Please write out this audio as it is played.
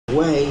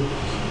way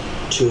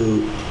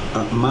to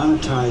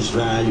monetize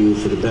value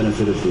for the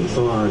benefit of the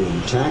authority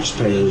and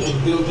taxpayers.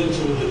 And build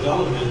into the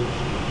development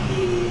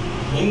the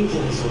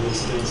maintenance of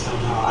this thing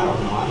somehow. I don't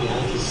know. I mean,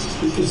 I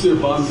just... Is there a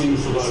bond being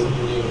provided?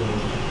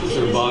 Is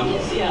there a bond?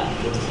 Yes, yeah.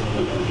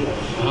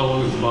 How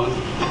long is the bond?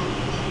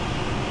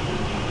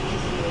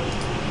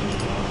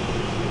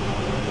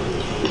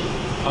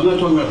 I'm not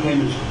talking about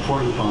payments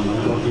for the bond.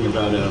 I'm talking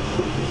about a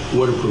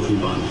waterproofing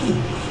bond.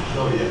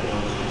 Oh, yeah.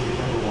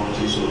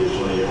 Warranty, so we have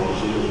 20-year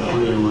warranty.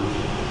 20-year warranty.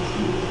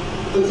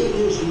 But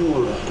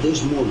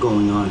there's more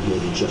going on here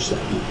than just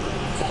that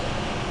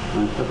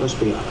membrane. Let's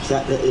be honest.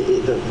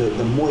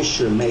 The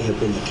moisture may have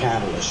been the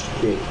catalyst to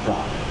create the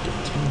product.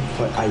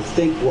 But I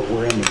think what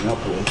we're ending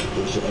up with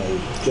is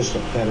just a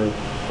better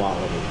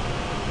quality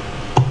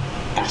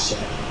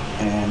asset.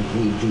 And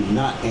we do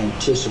not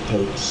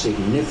anticipate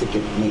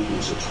significant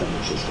maintenance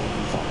expenditures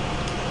going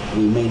forward.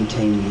 We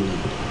maintain the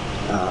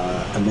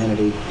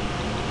amenity,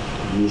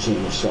 the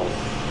museum itself,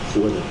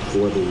 for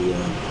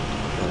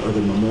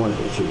the memorial,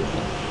 if you will,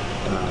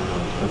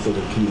 for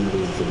the community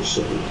and for the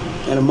city.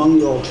 And among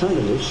the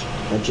alternatives,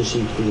 that just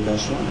seems to be the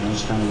best one, and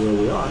that's kind of where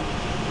we are.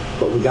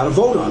 But we got to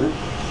vote on it.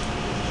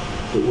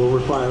 It will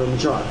require a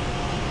majority.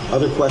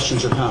 Other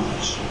questions or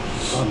comments?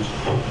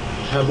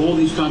 Have all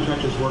these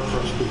contractors worked for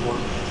us before?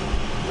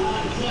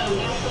 No,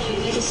 actually,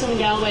 Nicholson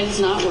Galloway has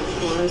not worked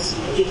for us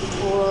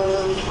before.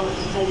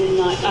 I did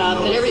not.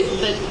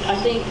 But I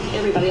think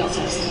everybody else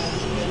has.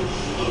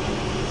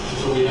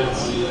 So we have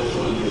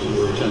one of the things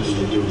we're attempting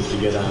to do is to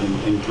get out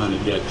and kind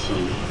of get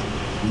some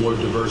more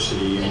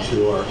diversity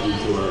into our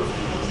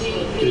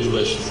bid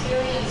list. The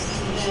experience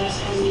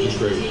and the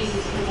expertise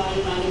is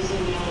provided by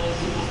Nicholson Galloway.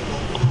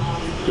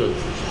 Good.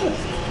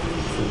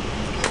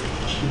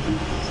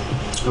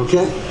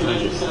 Okay.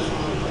 Thank you.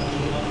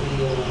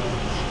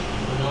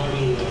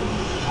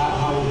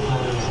 How we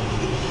plan on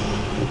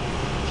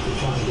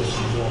trying to get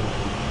some more?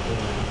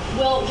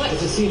 Well,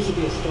 because it seems to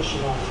be a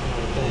specialized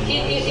thing.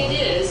 It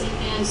is,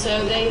 and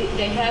so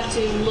they have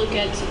to look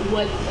at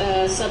what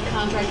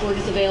subcontract work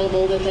is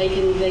available that they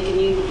can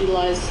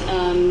utilize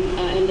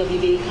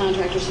MWB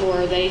contractors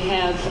for. They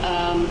have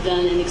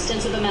done an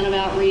extensive amount of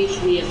outreach.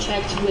 We have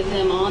checked with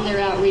them on their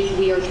outreach.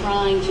 We are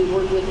trying to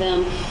work with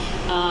them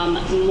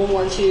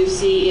more to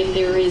see if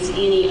there is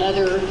any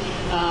other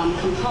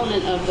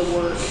component of the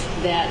work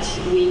that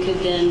we could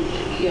then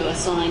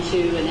assign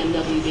to an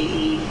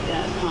MWBE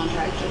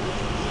contractor.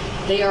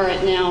 They are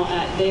at 20%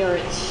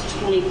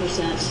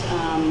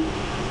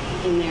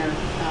 in there,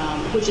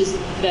 which is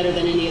better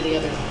than any of the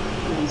other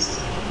ones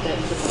that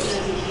proposed.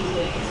 That's a key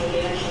thing. So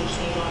they actually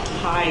came up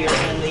higher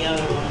than the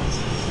other ones.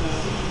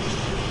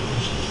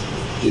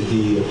 Did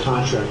the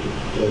contractor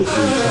do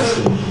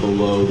testing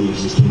below the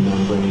existing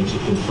membrane to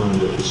confirm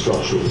that the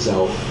structure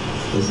itself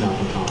has not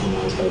been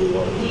compromised by the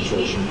water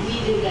penetration? We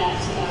did that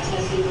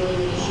testing earlier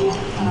this year. We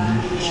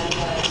had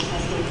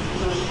testing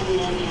first come in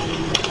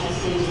and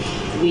testing.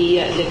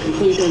 The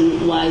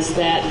conclusion was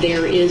that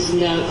there is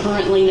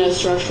currently no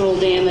structural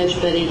damage,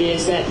 but it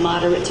is at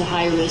moderate to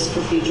high risk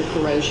for future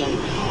corrosion.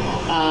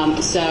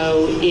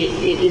 So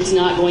it's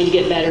not going to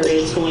get better.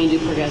 It's going to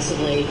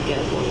progressively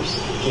get worse.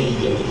 Can you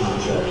get the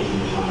contract in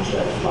the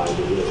contract by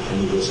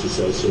any risk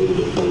associated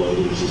with below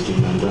the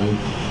existing membrane?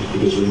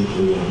 Because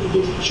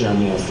the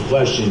chairman asked the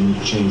question,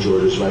 change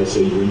orders, right? So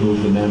you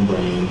remove the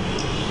membrane.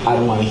 I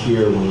don't want to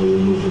hear when we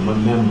remove the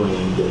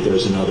membrane that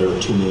there's another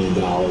 $2 million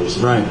in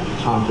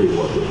concrete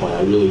work required.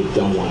 I really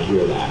don't want to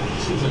hear that.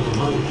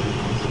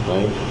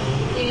 Right?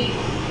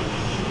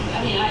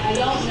 I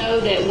don't know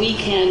that we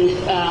can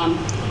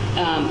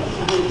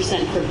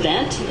 100%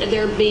 prevent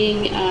there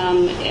being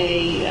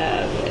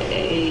a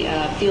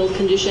field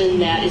condition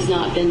that has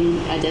not been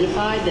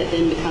identified that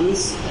then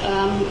becomes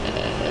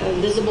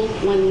visible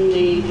when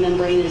the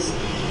membrane is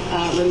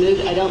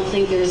removed. I don't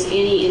think there's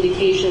any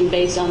indication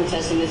based on the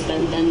testing that's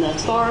been done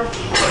thus far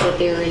that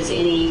there is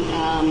any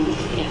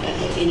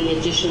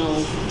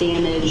additional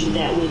damage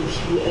that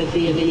would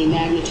be of any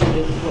magnitude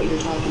of what you're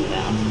talking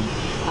about.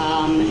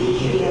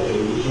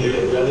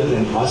 Rather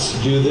than us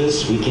do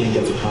this, we can't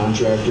get the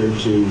contractor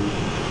to,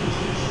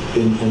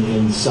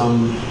 in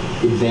some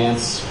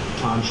advanced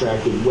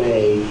contracted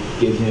way,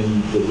 give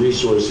him the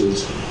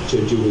resources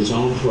to do his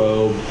own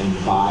probe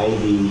and buy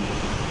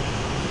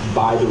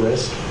the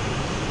risk.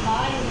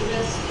 Buying the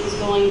risk is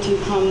going to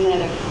come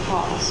at a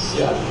cost.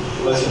 Yeah,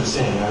 that's what I'm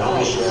saying. I'd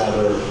almost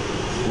rather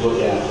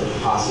look at the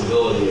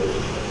possibility of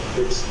a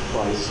fixed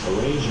price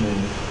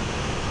arrangement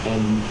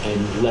and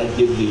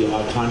give the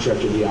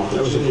contractor the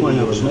opportunity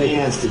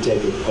to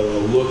take a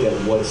look at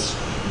what's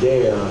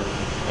there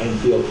and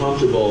feel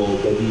comfortable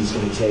that he's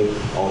going to take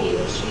all the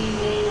risk. We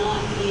may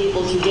not be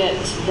able to get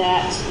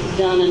that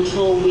done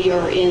until we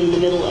are in the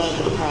middle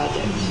of the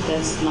project.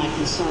 That's my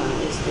concern,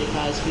 is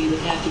because we would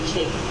have to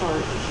take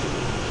apart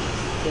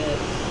the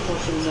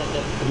portions of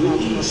the project. With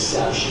the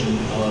exception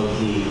of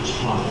the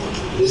tunnel,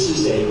 this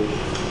is a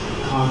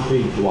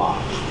concrete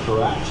block,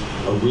 correct?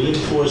 A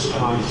reinforced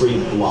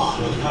concrete block.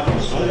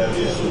 So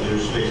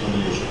there's space on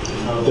the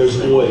There's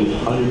void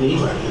underneath.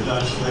 Correct, it's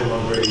not slam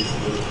on grade, the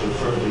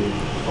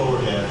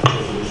forward half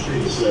of the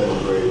street is slam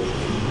on grade.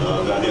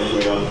 About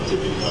halfway up to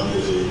become,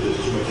 there's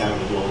two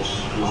mechanical bolts,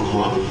 which is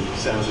where the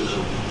sound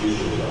system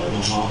usually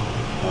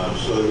are.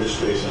 So there is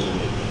space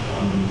underneath,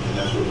 and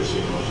that's what we're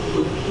seeing most of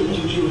the But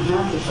did you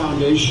have the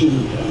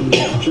foundation, I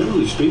mean,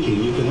 generally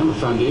speaking, you can have a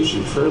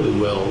foundation fairly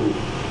well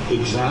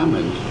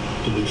examined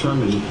to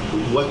determine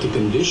what the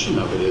condition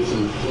of it is.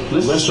 And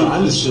Lester,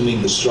 I'm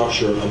assuming the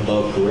structure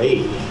above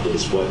grade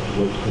is what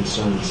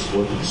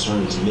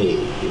concerns me,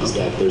 is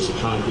that there's a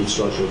concrete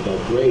structure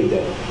above grade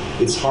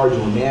that it's hard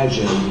to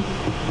imagine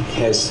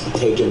has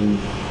taken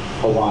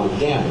a lot of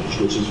damage,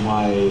 which is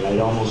why I'd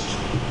almost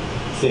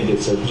think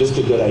it's just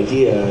a good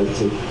idea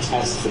to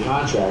test the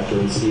contractor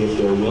and see if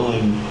they're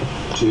willing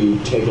to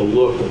take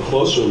a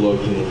closer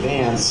look in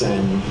advance,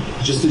 and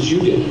just as you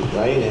did,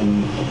 right,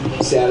 and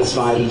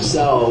satisfy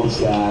themselves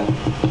that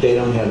they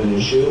don't have an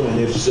issue, and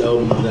if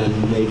so,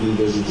 then maybe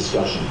there's a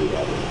discussion to be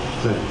had.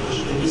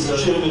 Mr.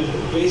 Chairman,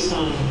 based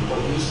on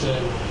what you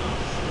said,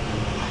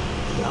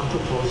 I'm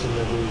proposing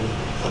that we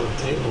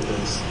table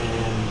this,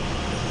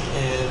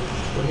 and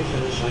let me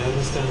finish. I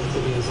understand to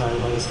be inside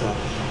of other stuff,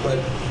 but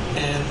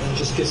and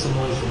just get some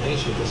more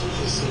information, because it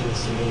just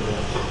seems to me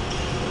that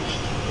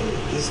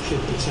this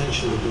could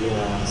potentially be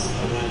a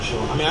financial.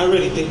 I mean, I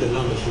already think the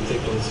number's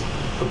ridiculous,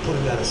 but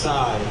putting that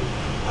aside,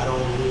 I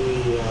don't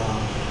really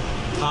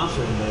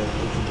confident that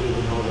we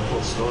completely know the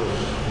whole story,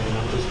 and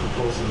I'm just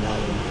proposing that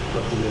and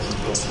what the list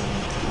is.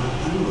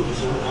 I don't know,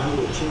 because I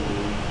would tell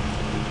you,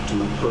 to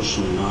my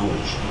personal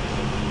knowledge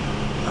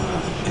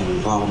and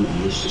involvement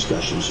in these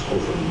discussions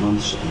over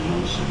months and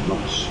months and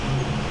months,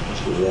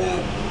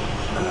 that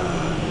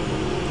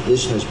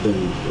this has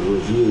been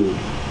reviewed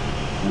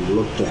and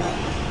looked at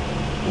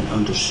and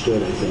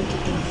understood, I think,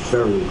 in a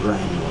very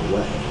granular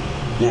way.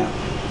 Now,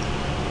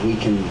 we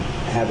can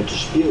have a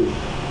dispute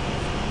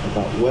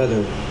about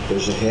whether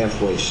there's a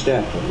halfway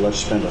step of let's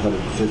spend $150,000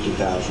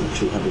 or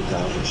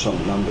 $200,000 or some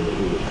number that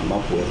we would come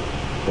up with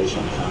based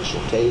on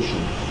consultation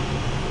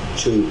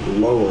to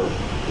lower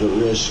the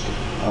risk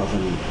of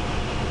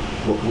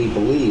what we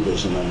believe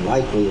is an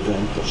unlikely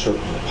event, but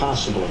certainly a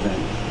possible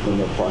event when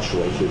they're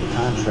partially through the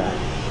contract,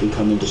 we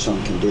come into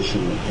some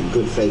condition that in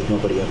good faith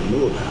nobody ever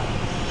knew about.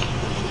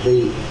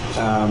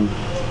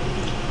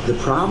 The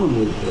problem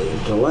with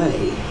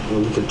delay,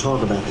 well, we can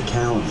talk about the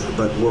calendar,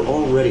 but we're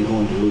already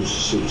going to lose the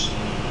season.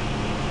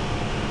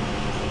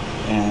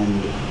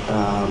 And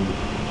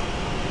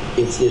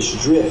if this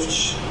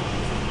drifts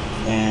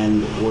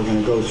and we're going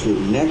to go through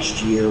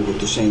next year with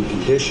the same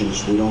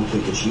conditions, we don't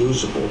think it's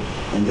usable,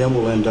 and then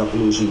we'll end up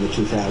losing the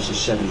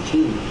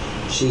 2017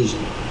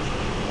 season.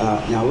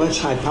 Now let's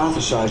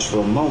hypothesize for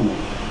a moment,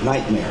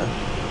 nightmare.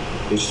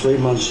 It's 3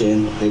 months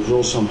in, they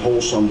drill some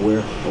hole somewhere,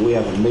 and we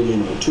have $1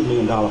 million or $2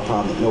 million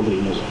problem that nobody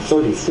knew.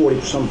 30,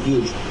 40, some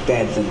huge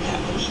bad thing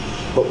happens,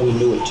 but we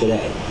knew it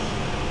today.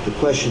 The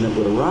question that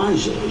would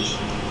arise is,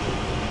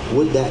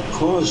 would that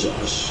cause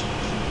us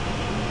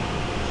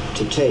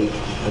to take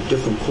a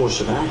different course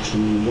of action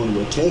than the one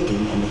we're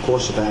taking? And the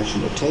course of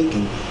action we're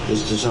taking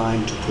is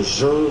designed to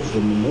preserve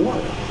the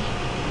memorial.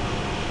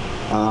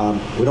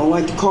 We don't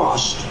like the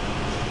cost.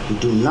 We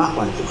do not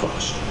like the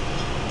cost,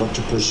 but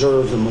to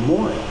preserve the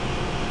memorial.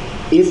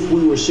 If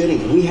we were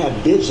sitting, we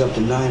had bids up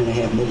to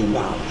 $9.5 million.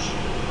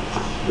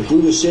 If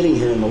we were sitting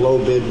here and the low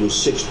bid was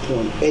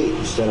 6.8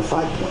 instead of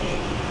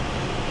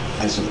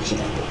 5.8, as an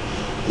example,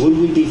 would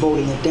we be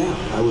voting it down?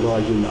 I would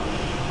argue no.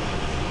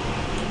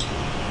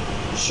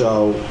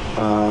 So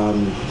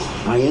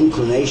my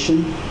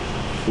inclination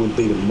would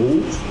be to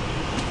move.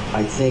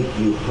 I think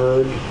you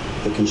heard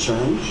the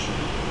concerns,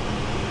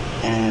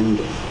 and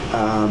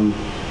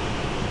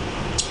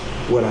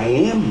what I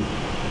am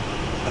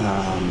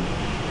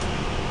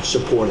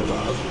supportive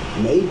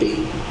of,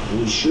 maybe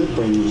we should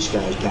bring these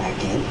guys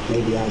back in.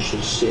 Maybe I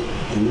should sit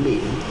in the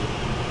meeting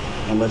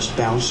and let's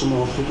bounce them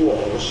off the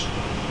walls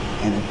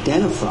and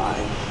identify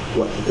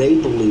what they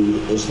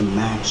believe is the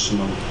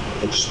maximum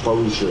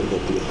exposure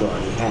that the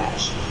authority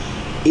has.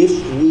 If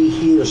we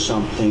hear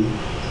something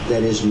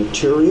that is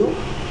material,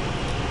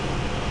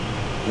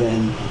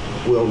 then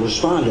we'll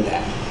respond to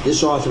that.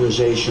 This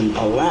authorization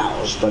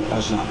allows, but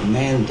does not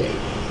mandate,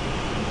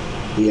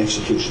 the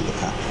execution of the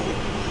contract.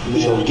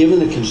 So given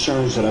the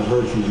concerns that I've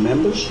heard from the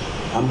members,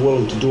 I'm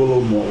willing to do a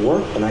little more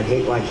work, but I'd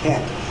hate like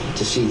heck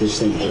to see this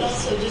thing And through.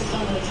 also, just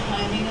on the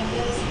timing of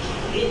this,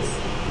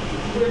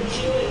 we were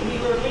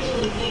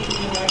originally thinking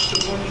we were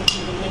actually working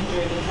through the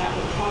winter, and that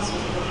would cost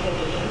was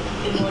prohibitive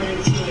in order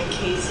to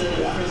encase it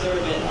and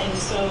preserve it. And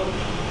so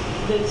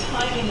the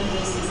timing of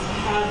this is to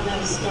have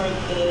them start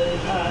the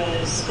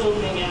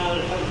scoping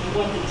out of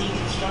what the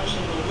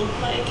deconstruction will look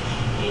like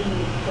in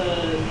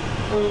the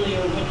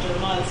earlier winter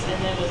months, and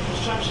then with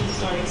construction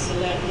starting, so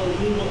that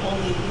we will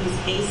only lose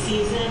a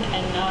season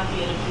and not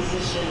be in a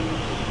position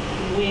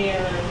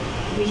where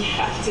we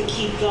have to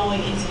keep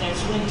going into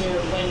next winter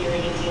when you're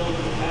going to deal with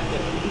the fact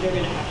that we're either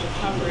going to have to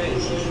cover it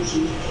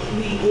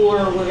or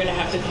we're going to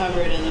have to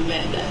cover it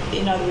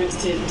in other words,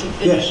 to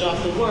finish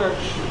off the work,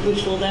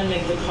 which will then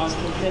make the cost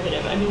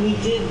prohibitive. I mean, we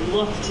did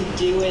look to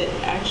do it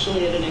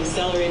actually at an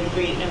accelerated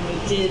rate, and we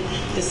did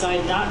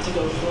decide not to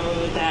go forward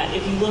with that.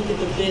 If you look at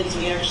the bids,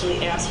 we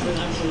actually asked for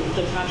them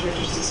the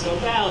contractors to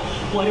scope out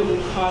what it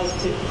would cost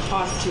to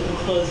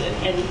enclose it,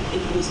 and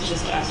it was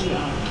just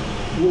astronomical.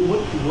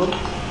 Well,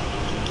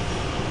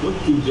 what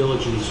due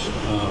diligence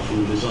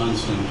from a design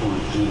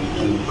standpoint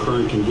and the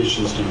current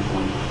condition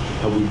standpoint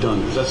have we done?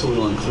 Because that's a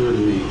little unclear to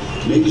me.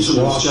 Maybe some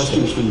of the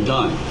testing's been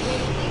done.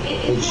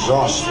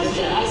 Exhausted.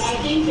 I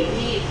think that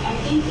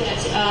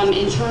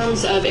in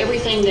terms of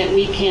everything that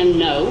we can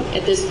know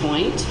at this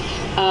point,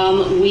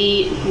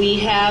 we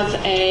have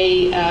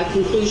a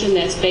conclusion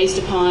that's based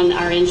upon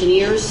our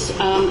engineers'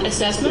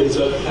 assessment.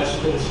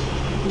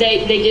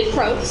 They did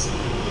probes.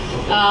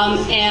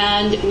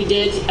 And we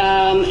did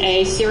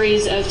a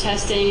series of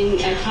testing,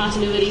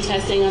 continuity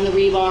testing on the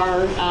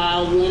rebar,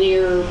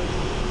 linear.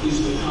 Is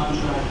the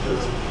contractor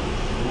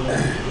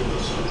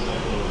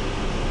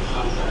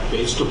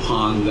based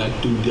upon that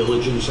due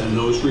diligence and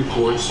those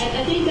reports?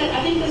 I think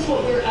that's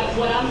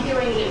what I'm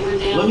hearing that we're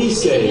down. Let me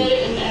say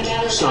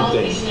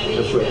something.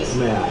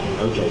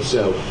 Okay,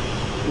 so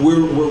what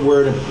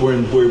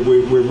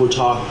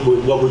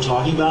we're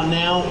talking about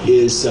now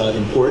is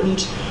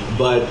important.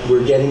 But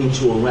we're getting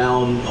into a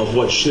realm of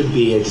what should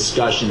be a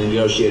discussion, a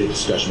negotiated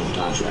discussion with the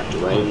contractor,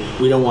 right?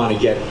 We don't want to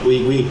get,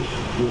 we would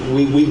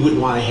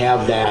want to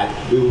have that,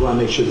 we would want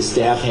to make sure the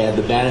staff had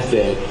the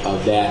benefit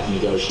of that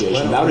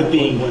negotiation. Without it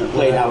being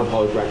played out in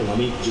public record, let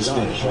me just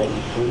finish, right?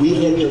 We've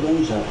had the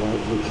range out,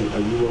 right?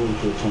 Are you willing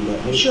to attend that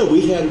meeting? Sure,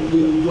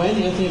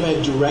 Anthony and I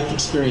have direct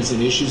experience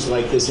in issues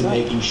like this and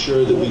making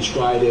sure that we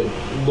try to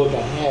look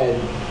ahead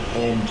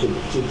and to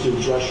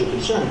address your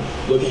concern,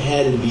 look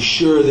ahead and be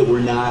sure that we're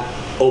not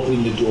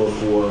opening the door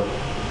for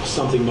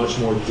something much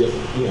more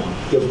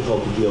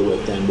difficult to deal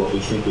with than what we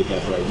think we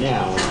have right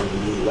now.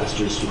 And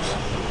Lester's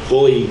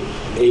fully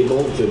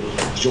able to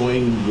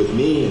join with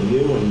me and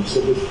you and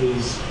sit with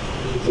the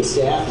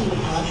staff and the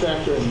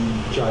contractor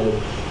and try to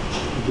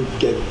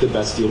get the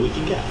best deal we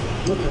can get.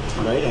 Okay.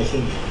 Right? I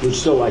think we'd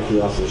still like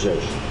the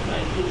authorization.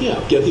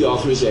 Yeah, get the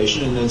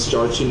authorization and then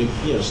start to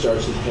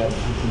have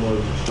more.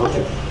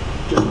 Okay.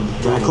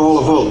 Can I call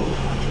a vote?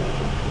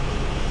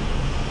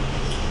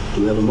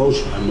 Do we have a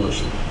motion? I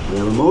motion. We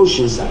have a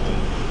motion.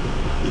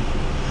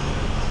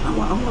 I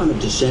want a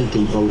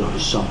dissenting vote on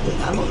something.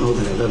 I don't know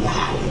that I've ever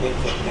had it.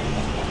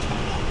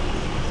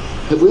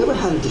 Have we ever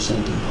had a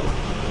dissenting vote?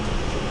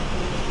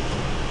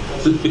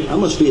 I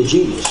must be a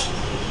genius.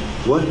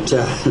 What?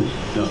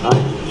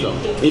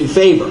 In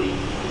favor?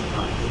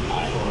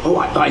 Oh,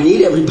 I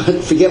need everybody.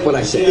 Forget what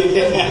I said.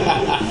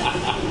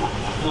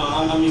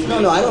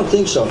 No, I don't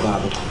think so,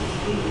 Bobby.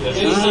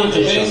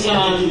 Based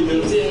on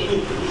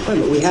Wait a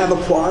minute, we have a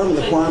quorum, and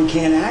the quorum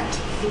can't act?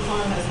 The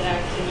quorum has to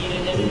act in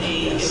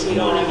unanimity if we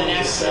don't have an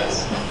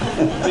access.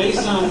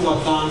 based on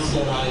what Don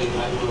said, I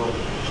will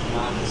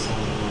not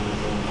decide.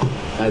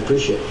 I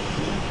appreciate it.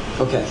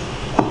 Okay.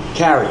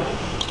 Carried.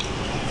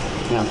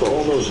 Now, for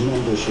all those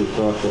members who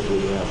thought that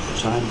we have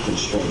time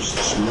constraints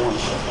this morning,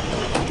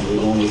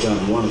 we've only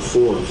done 1 of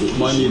 4 of these.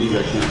 My meeting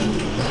got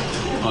canceled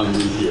on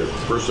New Year.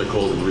 First I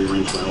called and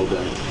rearranged my whole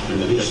day,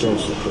 and then it got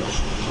canceled.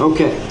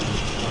 Okay.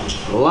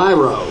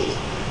 LIRO,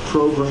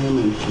 Program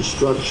and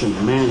Construction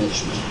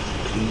Management,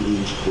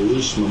 PD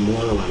Police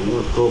Memorial and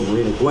North Cove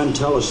Marina. Gwen,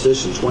 tell us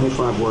this in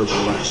 25 words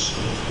or less.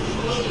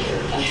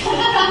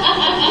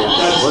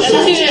 What's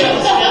that?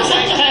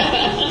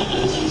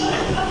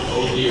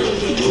 Oh dear.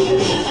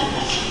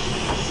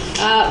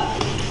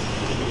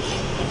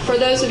 For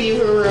those of you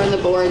who were on the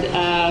board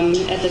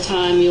at the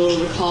time, you'll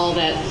recall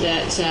that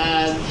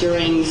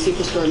during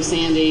Superstorm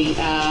Sandy,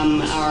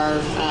 our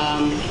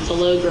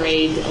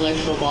below-grade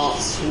electrical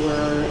vaults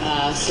were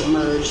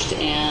submerged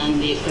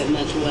and the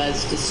equipment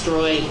was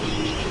destroyed.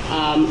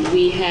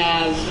 We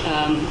have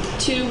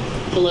 2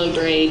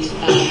 below-grade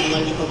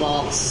electrical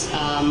vaults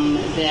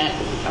that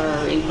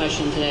are in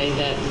question today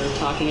that we're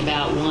talking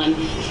about. One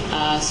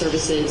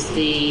services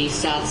the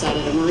south side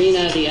of the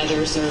marina. The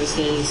other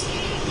services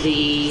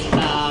the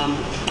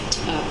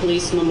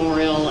police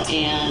memorial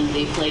and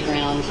the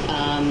playground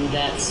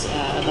that's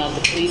above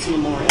the police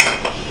memorial.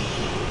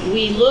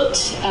 We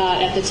looked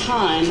at the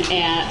time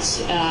at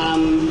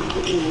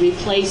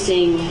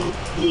replacing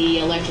the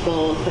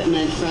electrical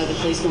equipment for the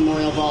police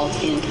memorial vault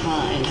in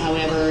kind.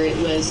 However, it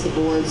was the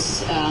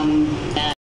board's